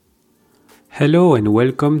Hello and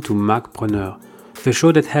welcome to Macpreneurs, the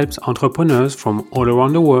show that helps entrepreneurs from all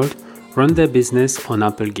around the world run their business on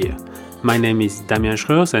Apple gear. My name is Damien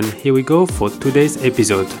Schreurs and here we go for today's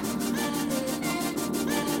episode.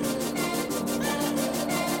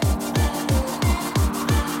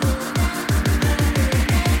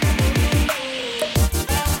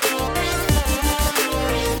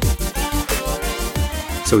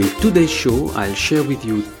 So in today's show, I'll share with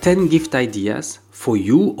you 10 gift ideas for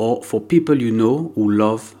you or for people you know who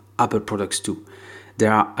love Apple products too.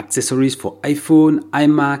 There are accessories for iPhone,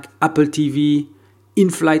 iMac, Apple TV,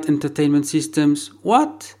 in-flight entertainment systems,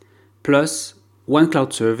 plus one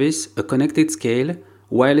cloud service, a connected scale,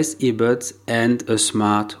 wireless earbuds, and a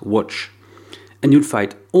smart watch. And you'll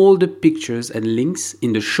find all the pictures and links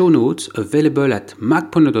in the show notes available at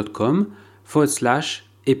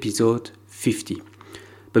macpreneurs.com/episode 50.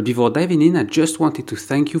 But before diving in, I just wanted to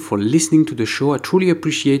thank you for listening to the show. I truly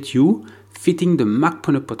appreciate you fitting the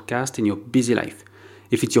Macpreneur podcast in your busy life.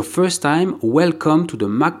 If it's your first time, welcome to the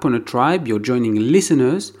Macpreneur tribe. You're joining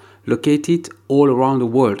listeners located all around the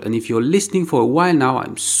world. And if you're listening for a while now,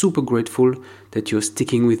 I'm super grateful that you're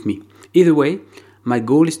sticking with me. Either way, my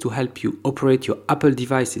goal is to help you operate your Apple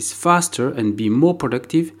devices faster and be more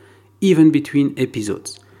productive, even between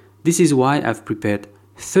episodes. This is why I've prepared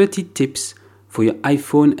 30 tips for your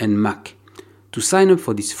iPhone and Mac. To sign up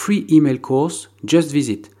for this free email course, just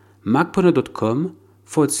visit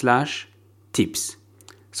macpreneur.com/tips.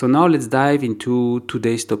 So now let's dive into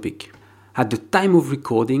today's topic. At the time of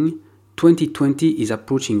recording, 2020 is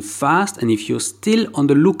approaching fast, and if you're still on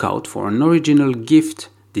the lookout for an original gift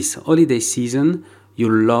this holiday season,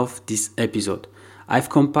 you'll love this episode. I've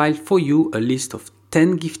compiled for you a list of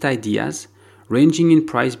 10 gift ideas ranging in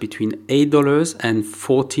price between $8 and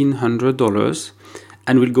 $1,400,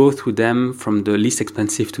 and we'll go through them from the least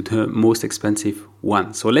expensive to the most expensive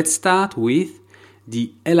one. So let's start with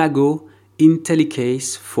the Elago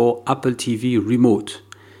IntelliCase for Apple TV Remote.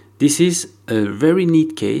 This is a very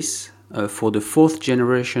neat case for the 4th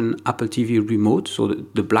generation Apple TV Remote, so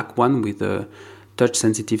the black one with a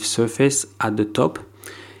touch-sensitive surface at the top.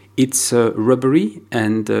 It's rubbery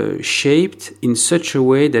and shaped in such a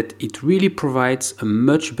way that it really provides a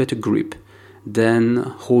much better grip than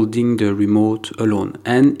holding the remote alone.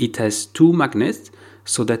 And it has 2 magnets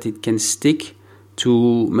so that it can stick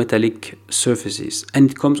to metallic surfaces.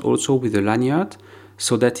 And it comes also with a lanyard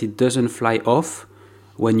so that it doesn't fly off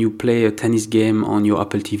when you play a tennis game on your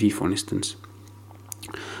Apple TV, for instance.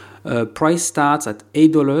 Price starts at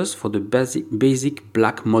 $8 for the basic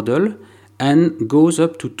black model and goes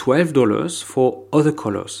up to $12 for other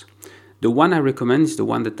colors. The one I recommend is the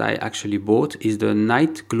one that I actually bought, is the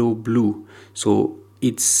Night Glow Blue. So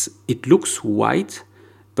it looks white,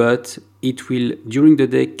 but it will during the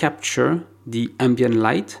day capture the ambient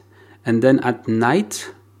light, and then at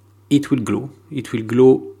night it will glow. It will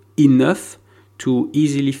glow enough to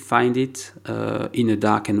easily find it in a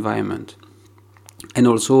dark environment. And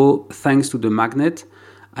also, thanks to the magnet,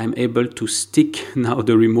 I'm able to stick now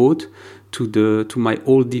the remote to my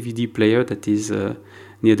old DVD player that is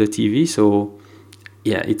near the TV. So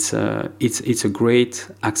yeah, it's a great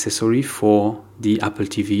accessory for the Apple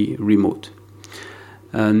TV remote.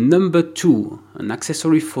 Number 2, an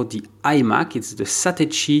accessory for the iMac. It's the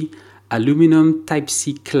Satechi Aluminum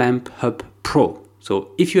Type-C Clamp Hub Pro.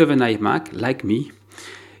 So if you have an iMac like me,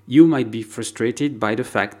 you might be frustrated by the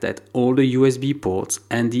fact that all the USB ports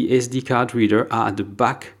and the SD card reader are at the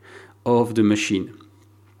back of the machine.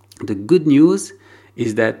 The good news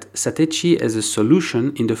is that Satechi has a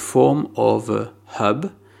solution in the form of a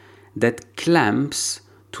hub that clamps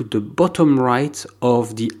to the bottom right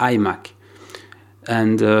of the iMac.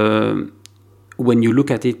 And when you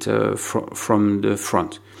look at it from the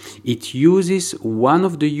front, it uses one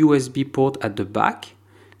of the USB ports at the back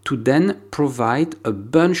to then provide a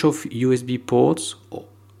bunch of USB ports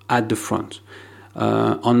at the front.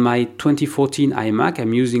 On my 2014 iMac,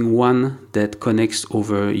 I'm using one that connects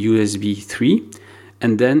over USB 3,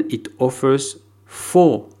 and then it offers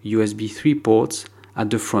 4 USB 3 ports at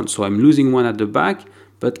the front. So I'm losing one at the back,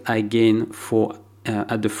 but I gain 4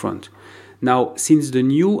 at the front. Now, since the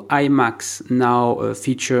new iMacs now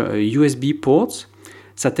feature USB ports,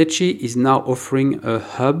 Satechi is now offering a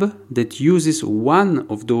hub that uses one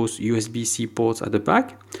of those USB-C ports at the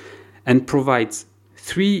back and provides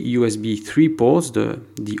 3 USB 3 ports, the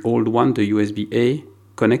old one, the USB-A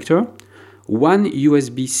connector, 1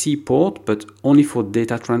 USB-C port, but only for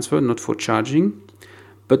data transfer, not for charging.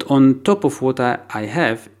 But on top of what I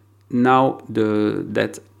have, now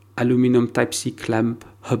that aluminum Type-C Clamp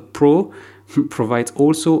Hub Pro provides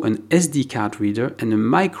also an SD card reader and a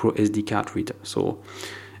micro SD card reader. So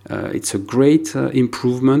It's a great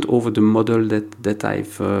improvement over the model that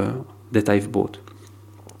I've bought.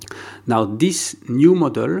 Now, this new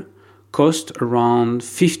model cost around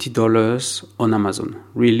 $50 on Amazon.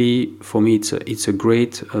 Really, for me, it's a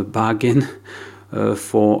great bargain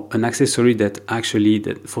for an accessory that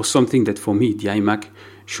for something that for me the iMac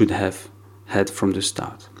should have had from the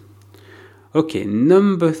start. Okay,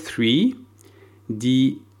 number 3,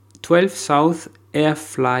 the 12 South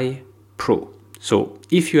AirFly Pro. So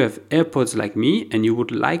if you have AirPods like me and you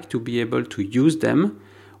would like to be able to use them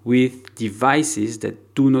with devices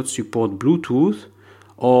that do not support Bluetooth,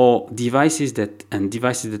 or devices that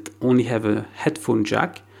only have a headphone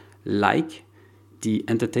jack, like the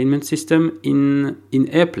entertainment system in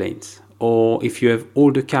airplanes, or if you have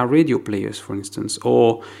older car radio players, for instance,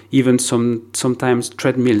 or even sometimes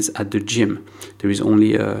treadmills at the gym, there is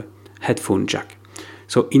only a headphone jack.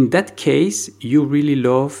 So in that case, you really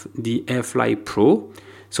love the AirFly Pro.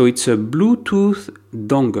 So it's a Bluetooth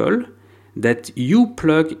dongle that you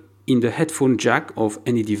plug in the headphone jack of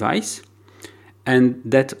any device, and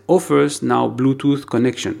that offers now Bluetooth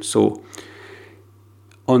connection. So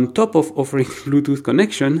on top of offering Bluetooth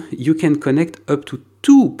connection, you can connect up to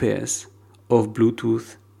 2 pairs of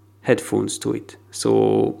Bluetooth headphones to it.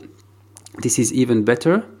 So this is even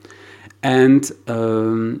better. And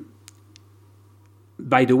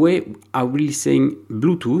by the way, I'm really saying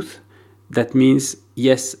Bluetooth. That means,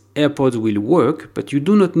 yes, AirPods will work, but you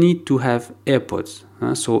do not need to have AirPods.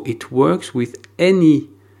 So it works with any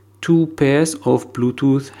 2 pairs of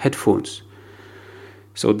Bluetooth headphones.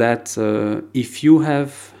 So that if you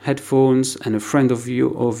have headphones and a friend of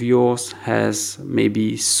yours has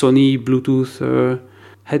maybe Sony Bluetooth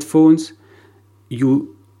headphones,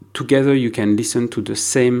 together you can listen to the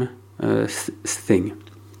same thing.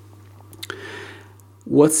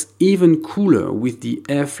 What's even cooler with the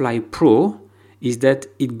AirFly Pro is that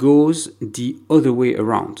it goes the other way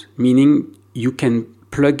around, meaning you can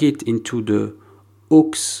plug it into the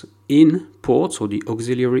aux-in port, so the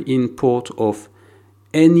auxiliary in port of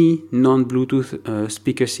any non-Bluetooth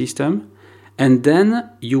speaker system, and then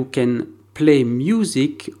you can play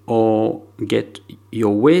music or get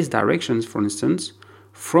your Waze directions, for instance,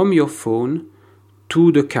 from your phone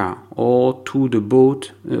to the car or to the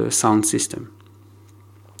boat sound system.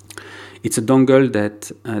 It's a dongle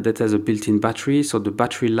that has a built-in battery, so the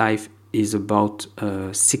battery life is about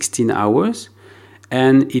 16 hours,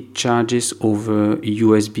 and it charges over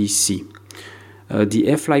USB-C. The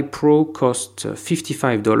AirFly Pro costs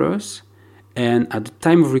 $55, and at the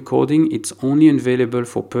time of recording, it's only available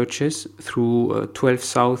for purchase through 12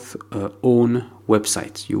 South own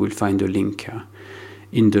website. You will find a link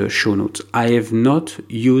in the show notes. I have not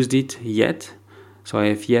used it yet, so I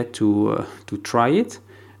have yet to try it,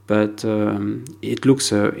 but it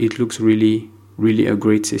looks really a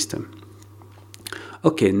great system.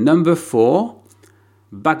 Okay, number 4.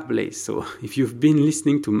 Backblaze. So if you've been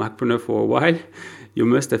listening to Macpreneurs for a while, you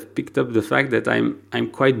must have picked up the fact that I'm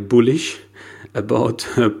quite bullish about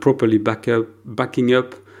properly backing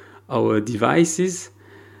up our devices,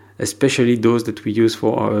 especially those that we use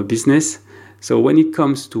for our business. So when it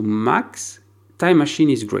comes to Macs, Time Machine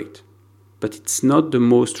is great, but it's not the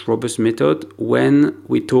most robust method when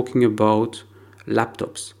we're talking about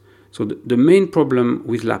laptops. So the main problem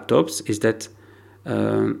with laptops is that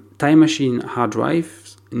Time Machine hard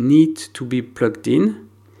drives need to be plugged in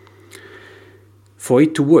for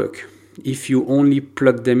it to work. If you only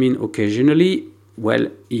plug them in occasionally, well,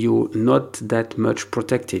 you're not that much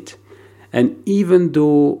protected. And even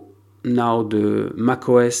though now the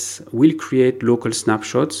macOS will create local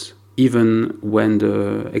snapshots, even when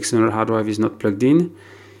the external hard drive is not plugged in,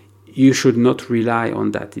 you should not rely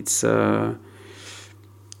on that.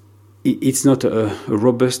 It's not a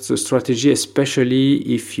robust strategy, especially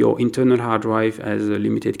if your internal hard drive has a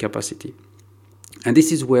limited capacity. And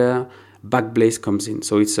this is where Backblaze comes in.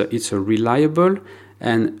 So it's a reliable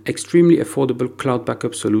and extremely affordable cloud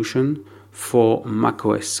backup solution for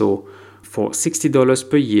macOS. So for $60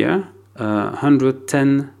 per year,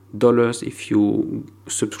 $110 if you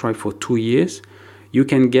subscribe for 2 years, you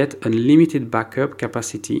can get unlimited backup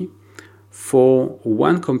capacity for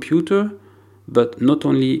one computer, but not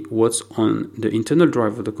only what's on the internal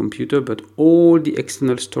drive of the computer, but all the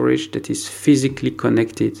external storage that is physically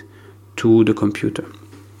connected to the computer.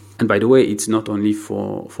 And by the way, it's not only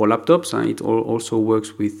for laptops, it also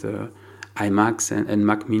works with iMacs and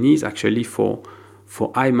Mac Minis. Actually, for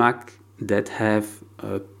iMac that have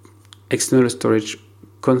external storage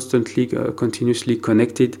continuously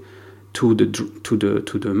connected to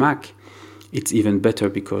the Mac, it's even better,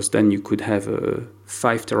 because then you could have a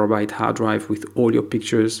 5 terabyte hard drive with all your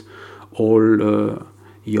pictures, all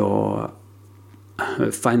your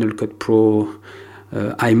Final Cut Pro,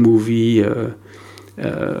 iMovie,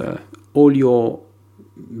 all your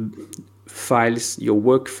files, your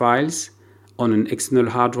work files on an external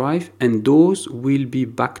hard drive, and those will be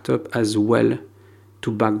backed up as well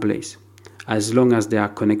to Backblaze. As long as they are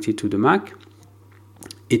connected to the Mac,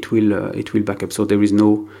 it will back up. So there is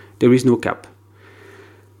no cap.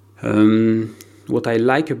 What I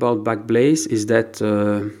like about Backblaze is that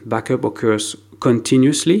backup occurs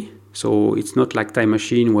continuously. So it's not like Time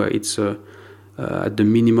Machine where it's at the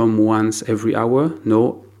minimum once every hour.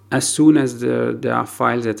 No, as soon as there are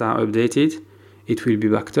files that are updated, it will be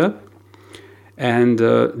backed up. And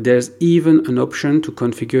there's even an option to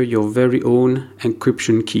configure your very own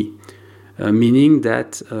encryption key, meaning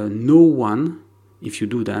that no one, if you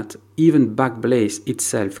do that, even Backblaze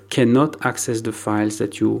itself cannot access the files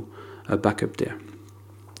that you back up there.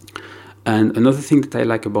 And another thing that I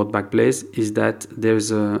like about Backblaze is that there's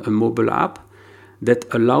a mobile app that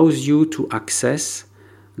allows you to access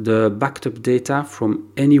the backed up data from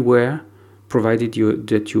anywhere, provided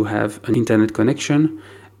that you have an internet connection,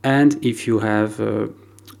 and if you have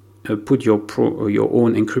put your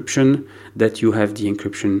own encryption, that you have the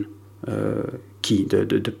encryption key,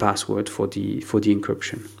 the password for the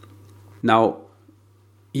encryption. Now,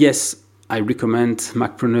 yes, I recommend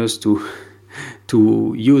Macpreneurs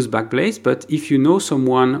to use Backblaze, but if you know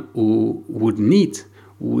someone who would need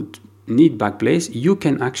Backblaze, you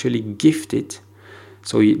can actually gift it.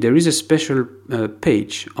 So there is a special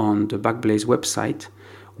page on the Backblaze website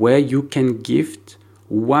where you can gift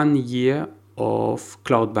 1 year of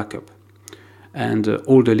cloud backup. And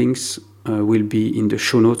all the links will be in the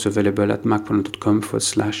show notes available at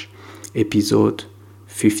macpreneurs.com/episode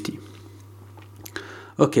 50.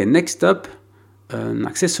 Okay, next up, an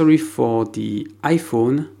accessory for the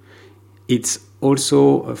iPhone. It's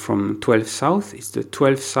also from 12 South. It's the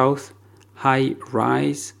 12 South High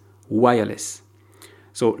Rise Wireless.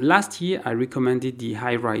 So last year I recommended the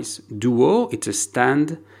High Rise Duo. It's a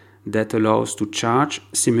stand that allows to charge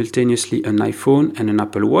simultaneously an iPhone and an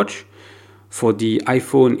Apple Watch. For the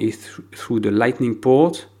iPhone, it's through the Lightning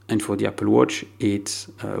port, and for the Apple Watch, it's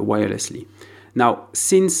wirelessly. Now,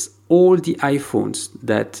 since all the iPhones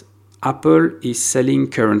that Apple is selling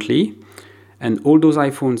currently, and all those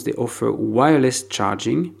iPhones, they offer wireless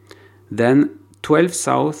charging, then 12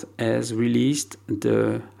 South has released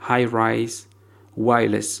the High Rise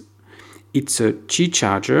Wireless. It's a Qi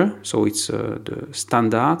charger, so it's the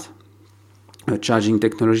standard charging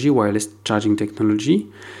technology, wireless charging technology,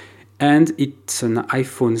 and it's an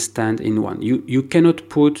iPhone stand in one. You cannot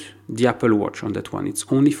put the Apple Watch on that one. It's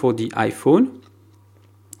only for the iPhone,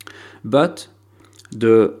 but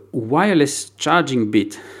the wireless charging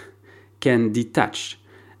bit can detach,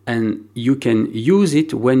 and you can use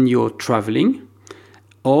it when you're traveling,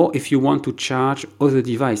 or if you want to charge other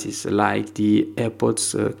devices like the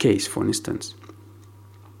AirPods case, for instance.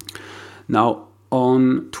 Now,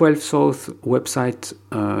 on 12 South website,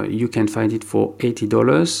 you can find it for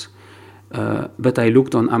 $80, but I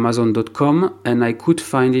looked on Amazon.com and I could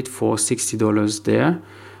find it for $60 there.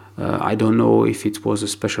 I don't know if it was a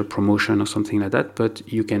special promotion or something like that, but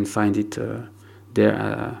you can find it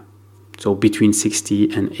there, so between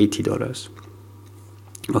 $60 and $80.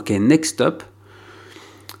 Okay, next up,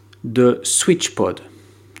 the SwitchPod.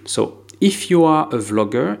 So if you are a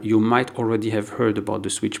vlogger, you might already have heard about the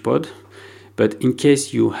SwitchPod, but in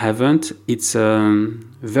case you haven't, it's a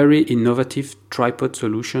very innovative tripod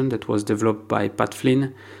solution that was developed by Pat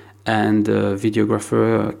Flynn and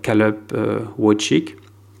videographer Caleb Wojcik.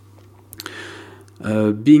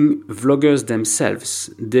 Being vloggers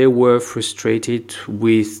themselves, they were frustrated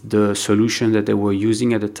with the solution that they were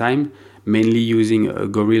using at the time, mainly using a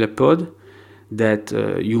GorillaPod that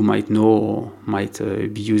you might know or might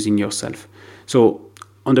be using yourself. So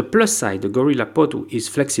on the plus side, the GorillaPod is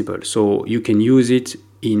flexible, so you can use it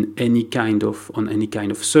on any kind of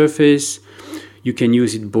surface. You can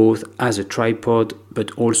use it both as a tripod,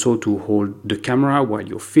 but also to hold the camera while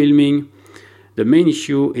you're filming. The main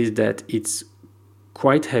issue is that it's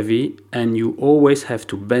quite heavy and you always have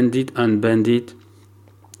to bend it, unbend it.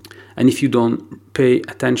 And if you don't pay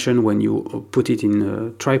attention when you put it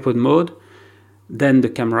in tripod mode, then the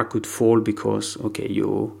camera could fall because, okay,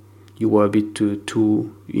 you were a bit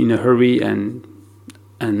too in a hurry and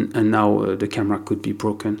now the camera could be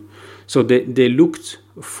broken. So they looked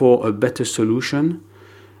for a better solution,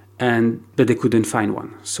 but they couldn't find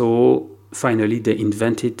one. So finally they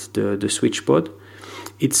invented the SwitchPod.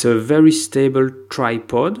 It's a very stable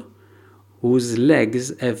tripod whose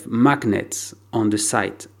legs have magnets on the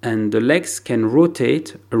side, and the legs can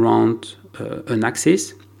rotate around an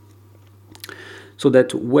axis. so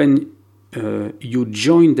that when you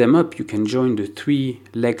join them up, you can join the 3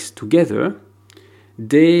 legs together.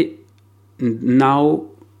 They now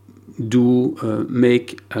do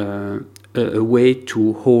make a way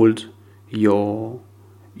to hold your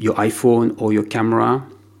iPhone or your camera.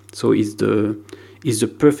 So it's the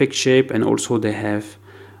perfect shape, and also they have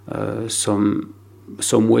some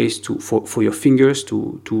ways for your fingers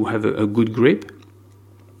to have a good grip.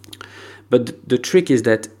 But the trick is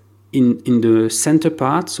that in the center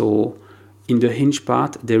part, so in the hinge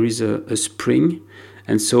part, there is a spring,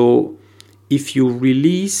 and so if you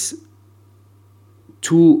release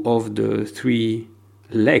 2 of the 3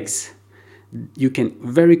 legs, you can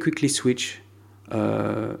very quickly switch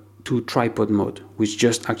to tripod mode with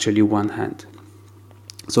just actually one hand.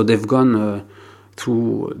 So they've gone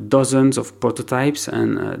through dozens of prototypes,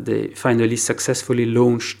 and they finally successfully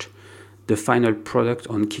launched the final product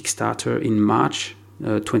on Kickstarter in March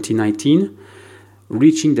 2019,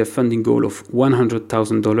 reaching their funding goal of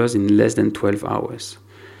 $100,000 in less than 12 hours.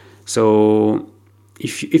 So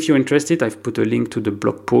if you're interested, I've put a link to the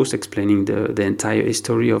blog post explaining the entire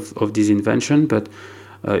history of this invention, but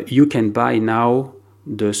you can buy now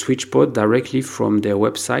the SwitchPod directly from their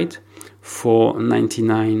website for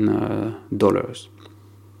 $99.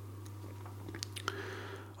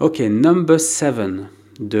 Okay, number 7,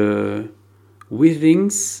 the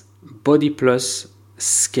Withings Body Plus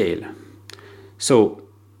scale. So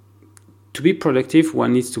to be productive,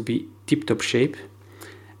 one needs to be tip-top shape,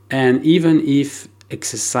 and even if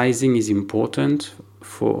exercising is important,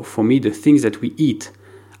 for me, the things that we eat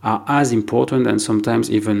are as important and sometimes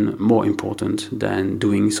even more important than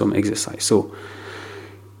doing some exercise. So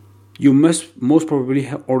you must most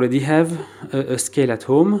probably already have a scale at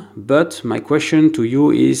home, but my question to you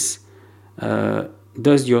is,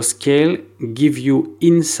 does your scale give you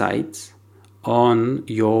insights on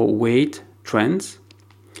your weight trends?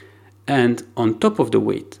 And on top of the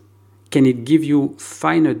weight, can it give you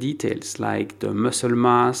finer details like the muscle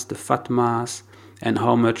mass, the fat mass, and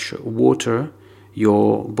how much water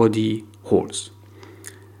your body holds?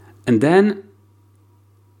 And then,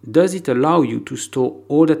 does it allow you to store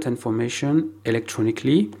all that information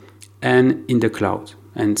electronically and in the cloud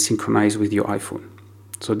and synchronize with your iPhone?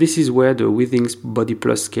 So this is where the Withings Body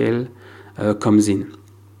Plus scale comes in.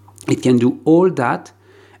 It can do all that,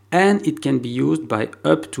 and it can be used by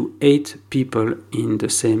up to 8 people in the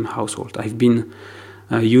same household. I've been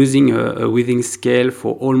using a Withings scale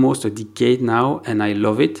for almost a decade now, and I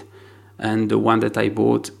love it. And the one that I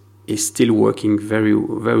bought is still working very,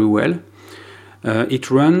 very well.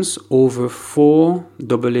 It runs over 4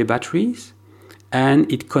 AA batteries,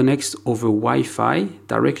 and it connects over Wi-Fi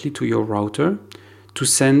directly to your router to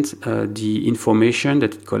send the information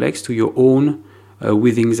that it collects to your own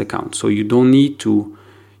Withings account. So you don't need to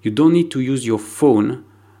use your phone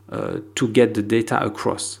to get the data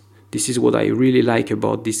across. This is what I really like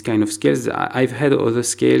about this kind of scales. I've had other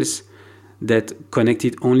scales that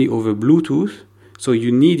connected only over Bluetooth, so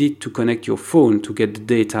you needed to connect your phone to get the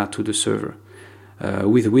data to the server.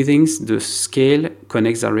 With Withings, the scale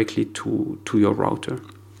connects directly to your router.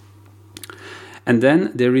 And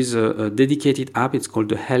then there is a dedicated app. It's called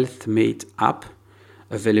the HealthMate app,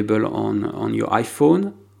 available on your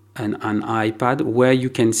iPhone and an iPad, where you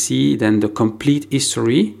can see then the complete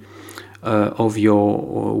history of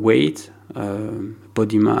your weight,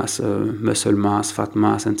 body mass, muscle mass, fat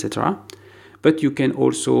mass, etc. But you can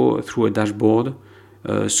also, through a dashboard,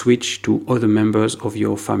 switch to other members of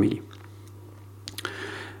your family.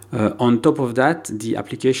 On top of that, the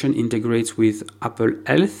application integrates with Apple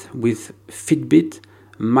Health, with Fitbit,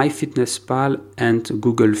 MyFitnessPal, and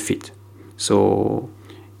Google Fit. So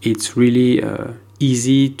it's really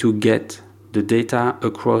easy to get the data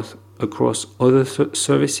across other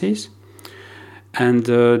services. And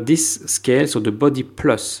this scale, so the Body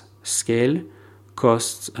Plus scale,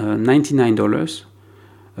 costs $99.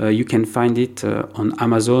 You can find it on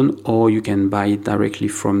Amazon, or you can buy it directly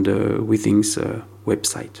from the Withings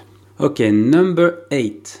website. Okay, number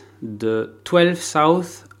 8, the 12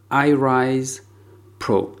 South iRise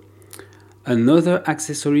Pro. Another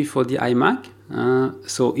accessory for the iMac.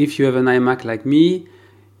 So if you have an iMac like me,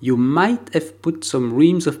 you might have put some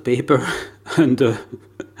reams of paper under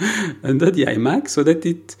the iMac so that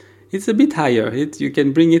it's a bit higher. You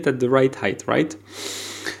can bring it at the right height, right?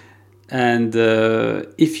 And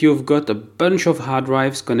if you've got a bunch of hard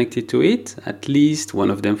drives connected to it, at least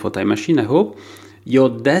one of them for Time Machine, I hope, your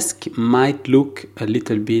desk might look a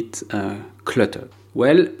little bit cluttered.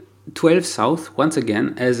 Well, 12 South, once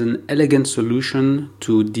again, has an elegant solution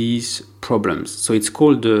to these problems. So it's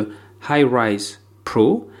called the iRise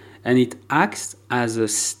Pro, and it acts as a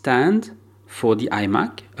stand for the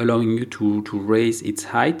iMac, allowing you to raise its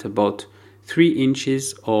height about 3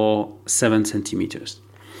 inches or 7 centimeters.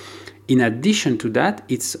 In addition to that,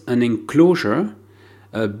 it's an enclosure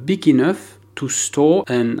big enough to store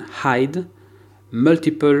and hide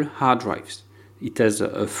multiple hard drives. It has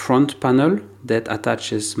a front panel that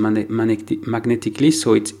attaches magnetically,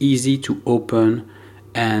 so it's easy to open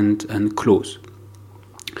and close.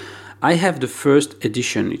 I have the first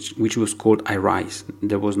edition, which was called iRise.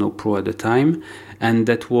 There was no Pro at the time, and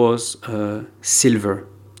that was silver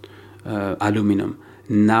aluminum.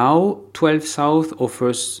 Now 12 South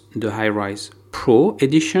offers the iRise Pro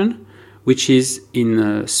edition, which is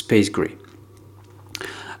in space gray.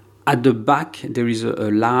 At the back there is a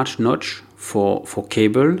large notch for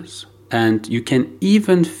cables, and you can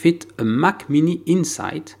even fit a Mac Mini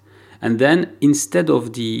inside, and then instead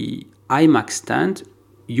of the iMac stand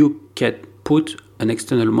you can put an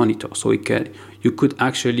external monitor, so you could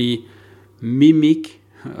actually mimic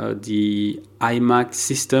the iMac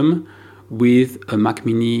system with a Mac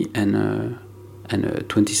Mini and a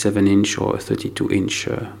 27-inch or 32-inch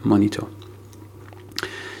monitor.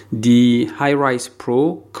 The iRise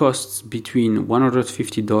Pro costs between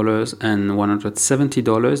 $150 and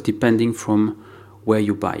 $170 depending from where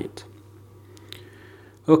you buy it.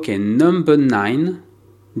 Okay, number 9,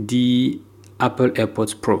 the Apple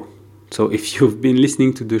AirPods Pro. So if you've been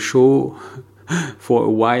listening to the show for a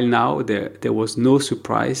while now, there was no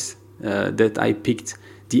surprise that I picked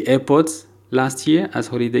the AirPods last year as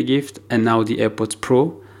holiday gift, and now the AirPods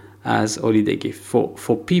Pro as holiday gift.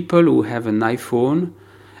 For people who have an iPhone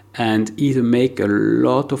and either make a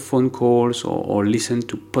lot of phone calls or listen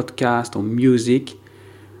to podcasts or music,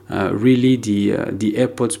 really the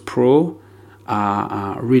AirPods Pro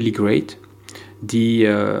are really great.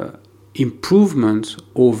 The improvements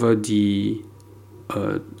over the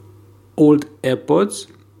old AirPods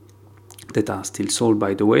that are still sold,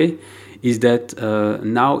 by the way, is that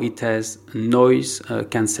now it has noise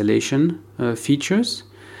cancellation features,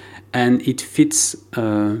 and it fits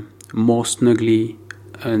more snugly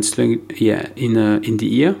in the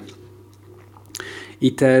ear.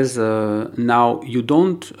 It has now you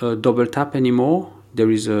don't double tap anymore.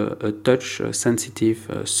 There is a touch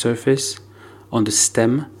sensitive surface on the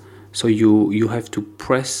stem, so you have to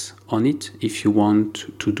press on it if you want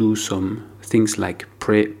to do some things like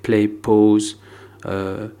play, pause,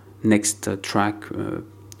 next track,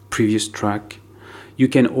 previous track. You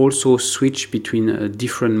can also switch between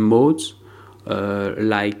different modes,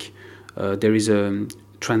 like there is a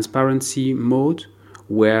transparency mode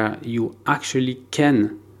where you actually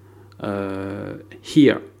can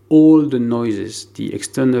hear all the noises, the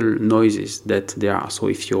external noises that there are. So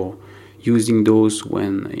if you're using those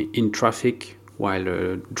when in traffic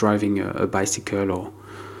while driving a bicycle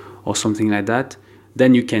or something like that,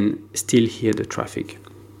 then you can still hear the traffic.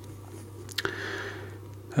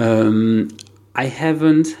 I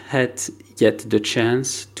haven't had yet the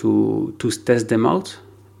chance to test them out,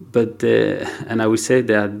 but and I would say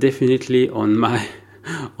they are definitely on my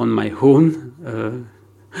own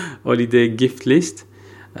holiday gift list,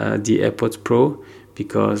 the AirPods Pro,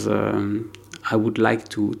 because I would like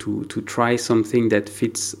to try something that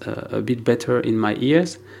fits a bit better in my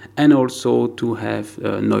ears, and also to have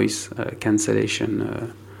noise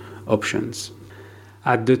cancellation options.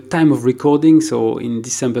 At the time of recording, so in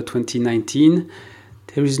December 2019,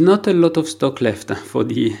 there is not a lot of stock left for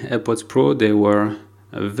the AirPods Pro. They were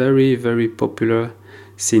very, very popular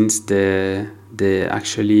since they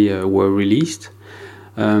actually were released.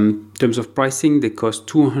 In terms of pricing, they cost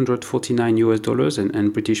 $249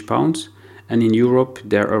 and British pounds, and in Europe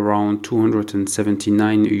they're around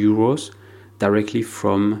 279 euros directly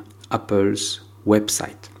from Apple's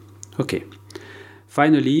website. Okay,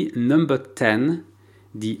 finally, number 10,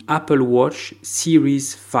 the Apple Watch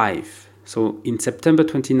Series 5. So in September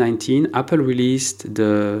 2019, Apple released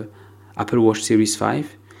the Apple Watch Series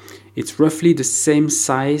 5. It's roughly the same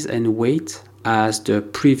size and weight as the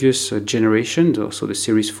previous generation, so the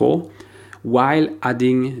Series 4, while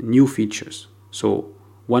adding new features. So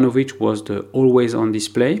one of which was the always-on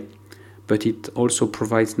display, but it also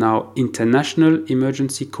provides now international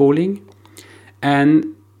emergency calling,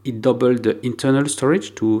 and it doubled the internal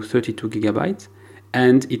storage to 32 gigabytes,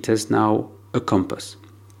 and it has now a compass.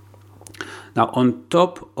 Now, on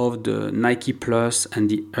top of the Nike Plus and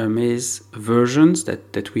the Hermes versions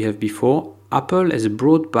that we have before, Apple has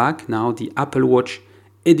brought back now the Apple Watch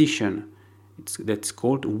Edition. That's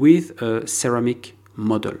called, with a ceramic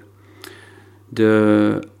model.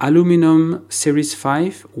 The aluminum Series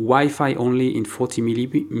 5 Wi-Fi only in 40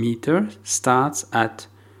 millimeter starts at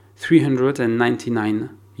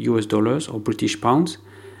 $399 or British pounds,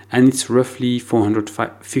 and it's roughly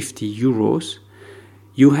 450 euros.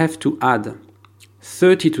 You have to add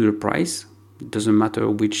 30 to the price. It doesn't matter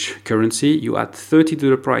which currency. You add 30 to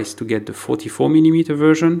the price to get the 44mm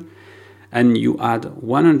version, and you add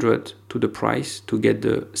 100 to the price to get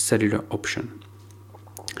the cellular option.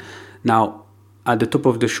 Now, at the top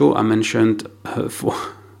of the show, I mentioned for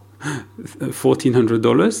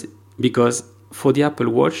 $1,400 because for the Apple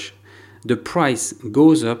Watch, the price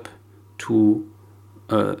goes up to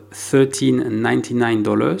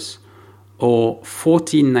 $1,399 or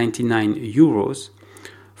 14.99 euros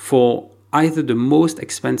for either the most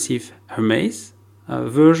expensive Hermes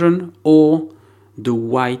version or the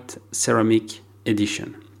white ceramic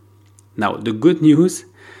edition. Now, the good news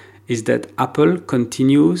is that Apple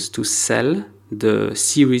continues to sell the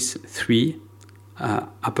Series 3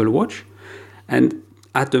 Apple Watch, and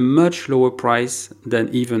at a much lower price than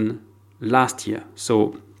even last year.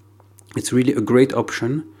 So it's really a great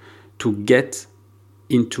option to get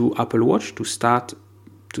into Apple Watch, to start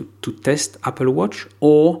to test Apple Watch,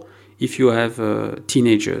 or if you have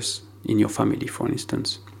teenagers in your family, for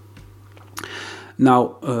instance.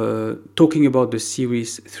 Now, talking about the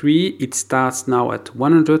Series 3, it starts now at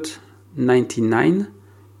 $199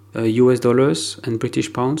 US dollars and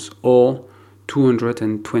British pounds, or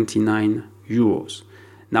 229 euros.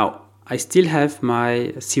 Now, I still have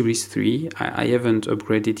my Series 3. I haven't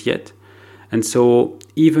upgraded yet. And so,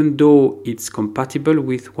 even though it's compatible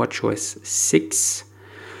with watchOS 6,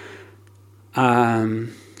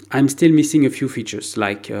 I'm still missing a few features.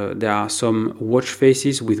 Like there are some watch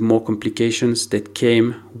faces with more complications that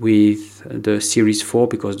came with the Series 4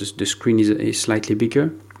 because the screen is slightly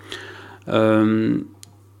bigger. Even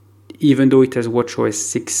though it has watchOS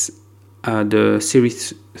 6, the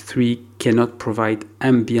Series 3 cannot provide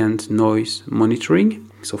ambient noise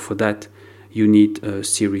monitoring. So for that, you need a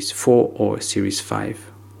Series 4 or a Series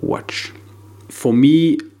 5 watch. For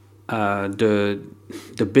me,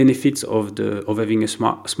 the benefits of having a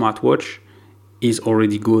smartwatch is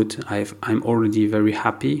already good. I'm already very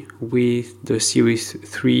happy with the Series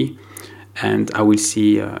 3, and I will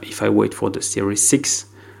see if I wait for the Series 6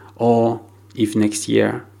 or if next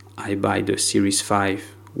year I buy the Series 5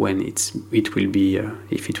 when it will be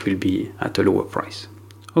at a lower price.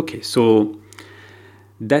 Okay, so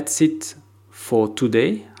that's it for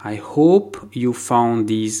today. I hope you found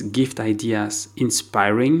these gift ideas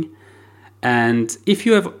inspiring. And if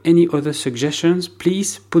you have any other suggestions,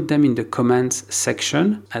 please put them in the comments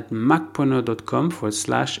section at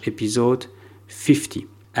macpreneur.com/episode 50.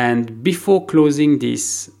 And before closing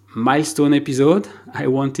this milestone episode, I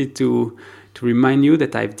wanted to remind you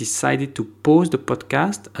that I've decided to pause the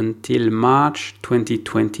podcast until March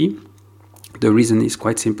 2020. The reason is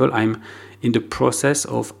quite simple. I'm in the process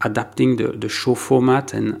of adapting the show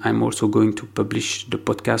format, and I'm also going to publish the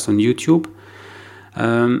podcast on YouTube.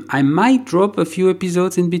 I might drop a few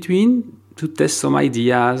episodes in between to test some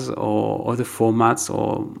ideas or other formats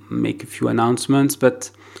or make a few announcements,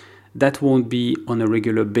 but that won't be on a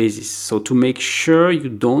regular basis. So to make sure you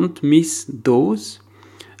don't miss those,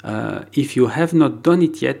 if you have not done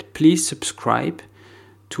it yet, please subscribe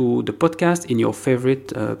to the podcast in your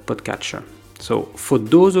favorite podcatcher. So for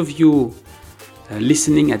those of you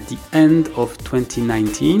listening at the end of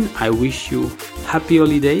 2019, I wish you happy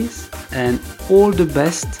holidays and all the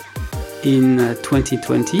best in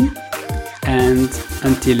 2020. And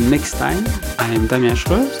until next time, I am Damien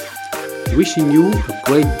Schreurs, wishing you a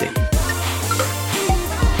great day.